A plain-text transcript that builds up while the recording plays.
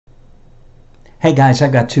Hey guys,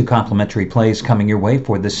 I've got two complimentary plays coming your way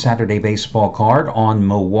for this Saturday baseball card on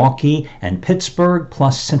Milwaukee and Pittsburgh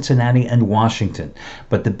plus Cincinnati and Washington.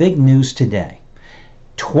 But the big news today,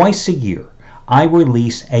 twice a year, I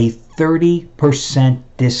release a 30%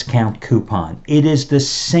 discount coupon. It is the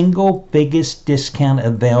single biggest discount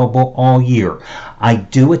available all year. I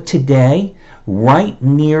do it today, right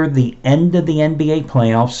near the end of the NBA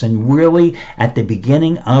playoffs and really at the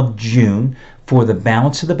beginning of June for the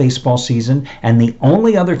balance of the baseball season. And the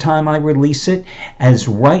only other time I release it is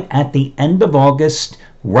right at the end of August,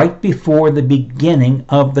 right before the beginning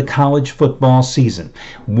of the college football season.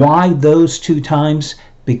 Why those two times?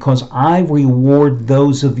 Because I reward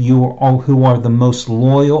those of you who are the most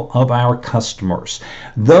loyal of our customers.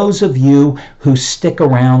 Those of you who stick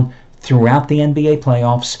around throughout the NBA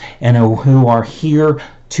playoffs and who are here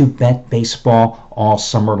to bet baseball all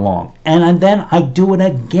summer long. And then I do it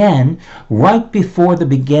again right before the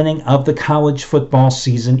beginning of the college football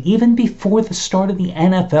season, even before the start of the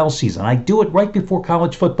NFL season. I do it right before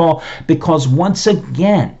college football because once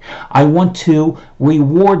again, I want to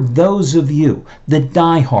reward those of you, the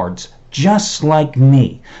diehards, just like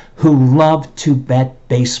me, who love to bet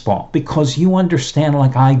baseball because you understand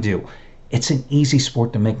like I do. It's an easy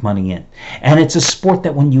sport to make money in. And it's a sport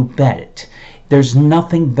that when you bet it, there's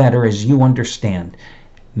nothing better, as you understand.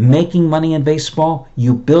 Making money in baseball,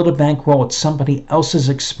 you build a bankroll at somebody else's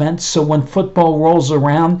expense. So when football rolls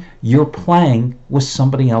around, you're playing with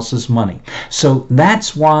somebody else's money. So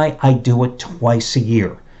that's why I do it twice a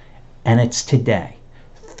year. And it's today.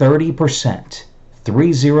 30%.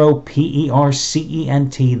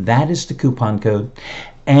 30PERCENT. That is the coupon code.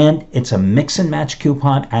 And it's a mix and match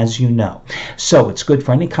coupon, as you know. So it's good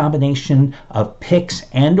for any combination of picks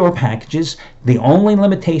and or packages. The only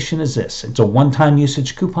limitation is this. It's a one-time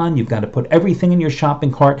usage coupon. You've got to put everything in your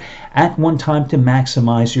shopping cart at one time to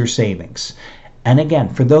maximize your savings. And again,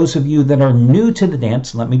 for those of you that are new to the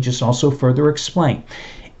dance, let me just also further explain.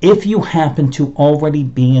 If you happen to already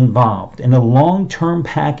be involved in a long-term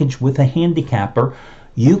package with a handicapper,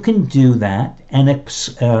 you can do that and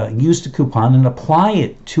use the coupon and apply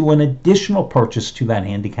it to an additional purchase to that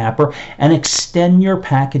handicapper and extend your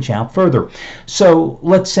package out further. So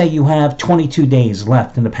let's say you have 22 days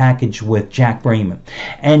left in the package with Jack Brayman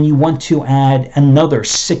and you want to add another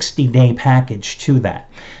 60-day package to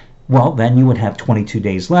that. Well, then you would have 22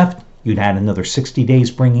 days left. You'd add another 60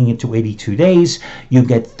 days, bringing it to 82 days. You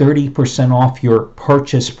get 30% off your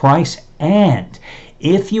purchase price. And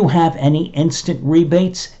if you have any instant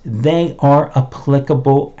rebates, they are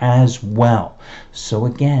applicable as well. So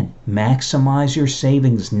again, maximize your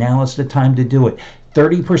savings. Now is the time to do it.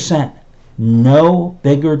 30%. No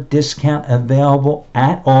bigger discount available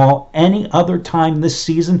at all any other time this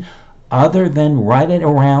season other than right at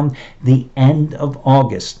around the end of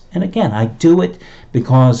August. And again, I do it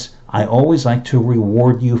because I always like to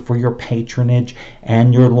reward you for your patronage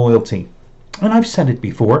and your loyalty. And I've said it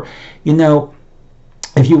before, you know,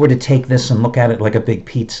 if you were to take this and look at it like a big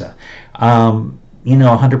pizza,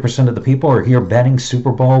 100% of the people are here betting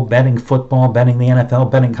Super Bowl, betting football, betting the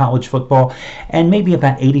NFL, betting college football, and maybe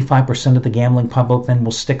about 85% of the gambling public then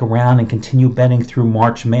will stick around and continue betting through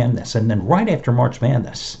March Madness. And then right after March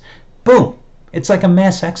Madness, boom, it's like a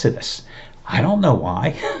mass exodus. I don't know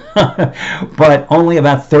why, but only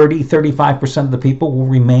about 30-35% of the people will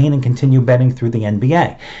remain and continue betting through the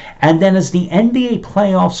NBA. And then as the NBA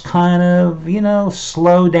playoffs kind of,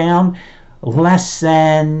 slow down, less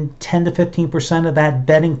than 10-15% of that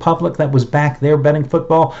betting public that was back there betting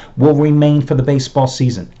football will remain for the baseball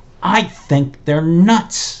season. I think they're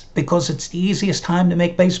nuts because it's the easiest time to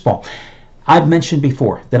make baseball. I've mentioned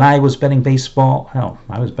before that I was betting baseball. Hell,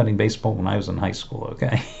 I was betting baseball when I was in high school,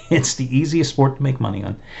 okay? It's the easiest sport to make money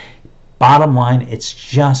on. Bottom line, it's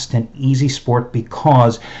just an easy sport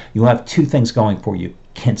because you have two things going for you.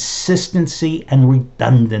 Consistency and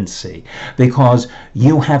redundancy, because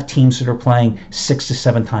you have teams that are playing 6 to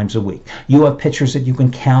 7 times a week. You have pitchers that you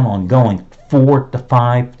can count on going 4 to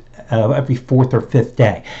 5 every 4th or 5th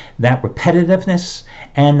day. That repetitiveness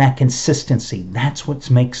and that consistency, that's what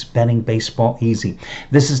makes betting baseball easy.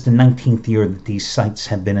 This is the 19th year that these sites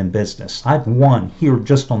have been in business. I've won here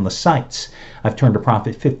just on the sites. I've turned a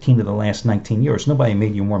profit 15 of the last 19 years. Nobody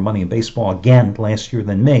made you more money in baseball again last year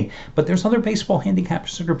than me, but there's other baseball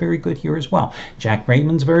handicappers that are very good here as well. Jack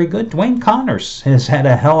Brayman's very good. Dwayne Connors has had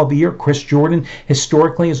a hell of a year. Chris Jordan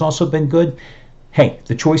historically has also been good. Hey,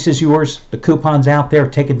 the choice is yours. The coupon's out there.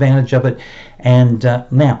 Take advantage of it. And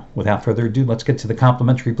now, without further ado, let's get to the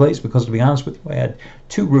complimentary plays because, to be honest with you, I had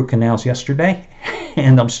 2 root canals yesterday,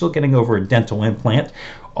 and I'm still getting over a dental implant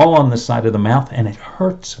all on the side of the mouth, and it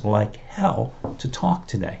hurts like hell to talk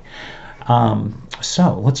today.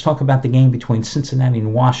 So let's talk about the game between Cincinnati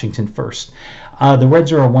and Washington first. The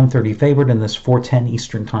Reds are a 130 favorite in this 4:10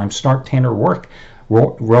 Eastern Time start. Tanner Roark,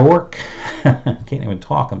 can't even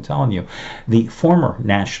talk, I'm telling you. The former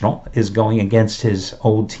National is going against his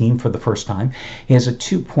old team for the first time. He has a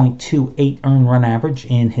 2.28 earned run average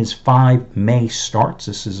in his 5 May starts.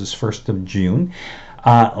 This is his 1st of June.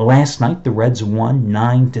 Last night, the Reds won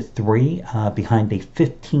 9-3 behind a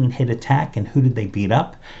 15-hit attack. And who did they beat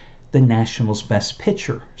up? The Nationals' best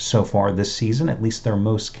pitcher so far this season, at least their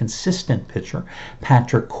most consistent pitcher,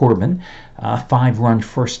 Patrick Corbin. 5-run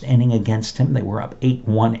first inning against him. They were up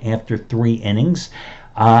 8-1 after 3 innings.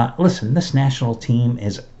 Listen, this National team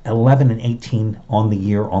is 11-18 on the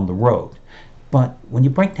year on the road. But when you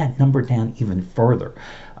break that number down even further,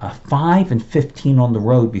 5-15 on the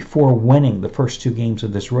road before winning the first 2 games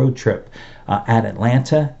of this road trip at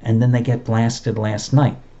Atlanta, and then they get blasted last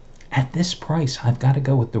night. At this price, I've got to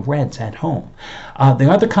go with the Reds at home. The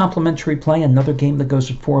other complimentary play, another game that goes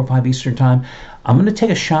at 4 or 5 Eastern Time, I'm going to take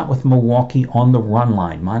a shot with Milwaukee on the run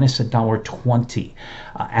line, minus $1.20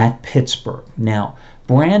 at Pittsburgh. Now,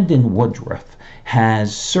 Brandon Woodruff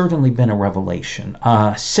has certainly been a revelation.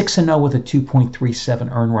 6-0 with a 2.37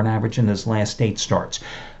 earned run average in his last 8 starts.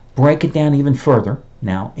 Break it down even further.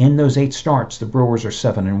 Now, in those 8 starts, the Brewers are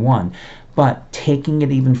 7-1. But taking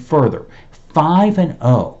it even further,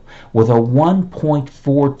 5-0 with a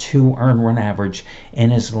 1.42 earned run average in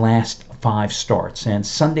his last 5 starts. And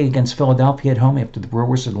Sunday against Philadelphia at home, after the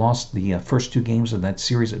Brewers had lost the first 2 games of that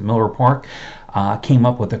series at Miller Park, came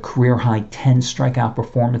up with a career-high 10 strikeout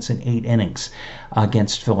performance in 8 innings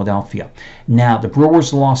against Philadelphia. Now, the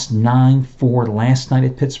Brewers lost 9-4 last night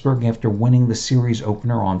at Pittsburgh after winning the series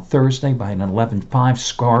opener on Thursday by an 11-5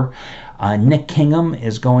 score. Nick Kingham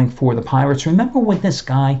is going for the Pirates. Remember when this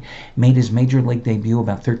guy made his major league debut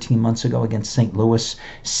about 13 months ago against St. Louis?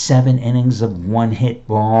 7 innings of one-hit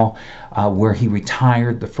ball where he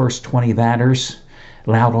retired the first 20 batters,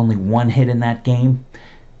 allowed only 1 hit in that game.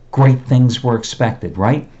 Great things were expected,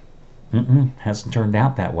 right? Hasn't turned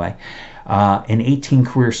out that way. In 18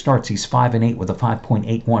 career starts, he's 5-8 with a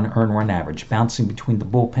 5.81 earned run average. Bouncing between the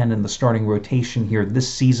bullpen and the starting rotation here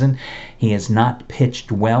this season. He has not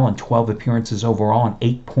pitched well in 12 appearances overall, an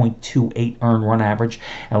 8.28 earned run average,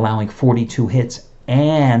 allowing 42 hits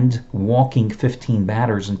and walking 15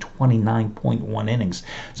 batters in 29.1 innings.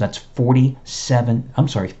 So that's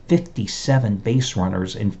 57 base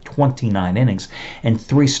runners in 29 innings. In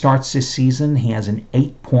 3 starts this season, he has an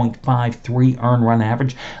 8.53 earned run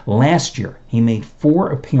average. Last year, he made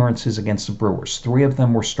 4 appearances against the Brewers. 3 of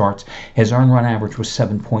them were starts. His earned run average was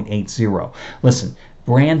 7.80. Listen,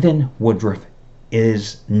 Brandon Woodruff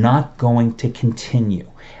is not going to continue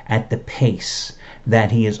at the pace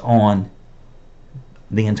that he is on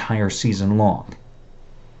the entire season long.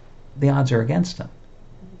 The odds are against him.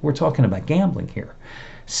 We're talking about gambling here.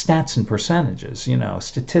 Stats and percentages,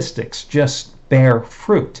 statistics just bear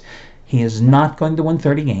fruit. He is not going to win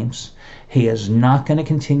 30 games. He is not going to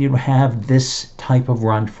continue to have this type of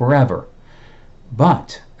run forever.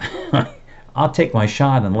 But I'll take my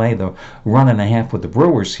shot and lay the 1.5 with the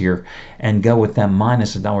Brewers here and go with them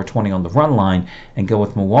minus $1.20 on the run line and go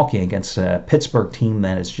with Milwaukee against a Pittsburgh team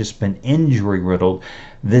that has just been injury riddled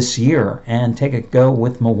this year, and take a go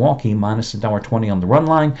with Milwaukee minus $1.20 on the run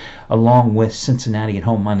line, along with Cincinnati at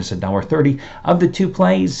home minus $1.30. Of the 2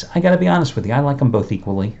 plays, I got to be honest with you, I like them both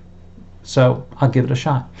equally. So I'll give it a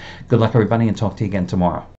shot. Good luck, everybody, and talk to you again tomorrow.